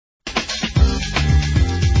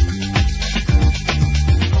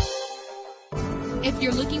If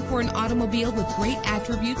you're looking for an automobile with great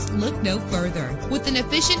attributes, look no further. With an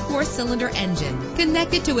efficient 4-cylinder engine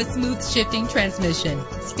connected to a smooth shifting transmission,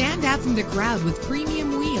 stand out from the crowd with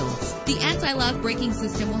premium wheels. The anti-lock braking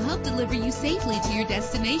system will help deliver you safely to your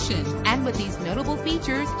destination. And with these notable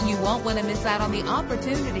features, you won't want to miss out on the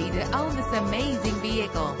opportunity to own this amazing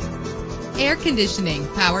vehicle. Air conditioning,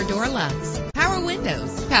 power door locks, power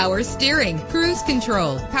windows, power steering, cruise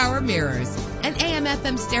control, power mirrors, an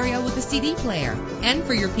AM/FM stereo with a CD player. And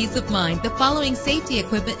for your peace of mind, the following safety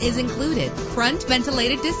equipment is included: front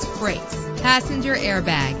ventilated disc brakes, passenger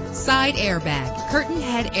airbag, side airbag, curtain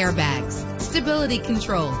head airbags, stability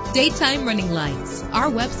control, daytime running lights. Our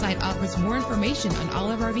website offers more information on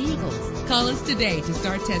all of our vehicles. Call us today to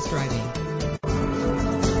start test driving.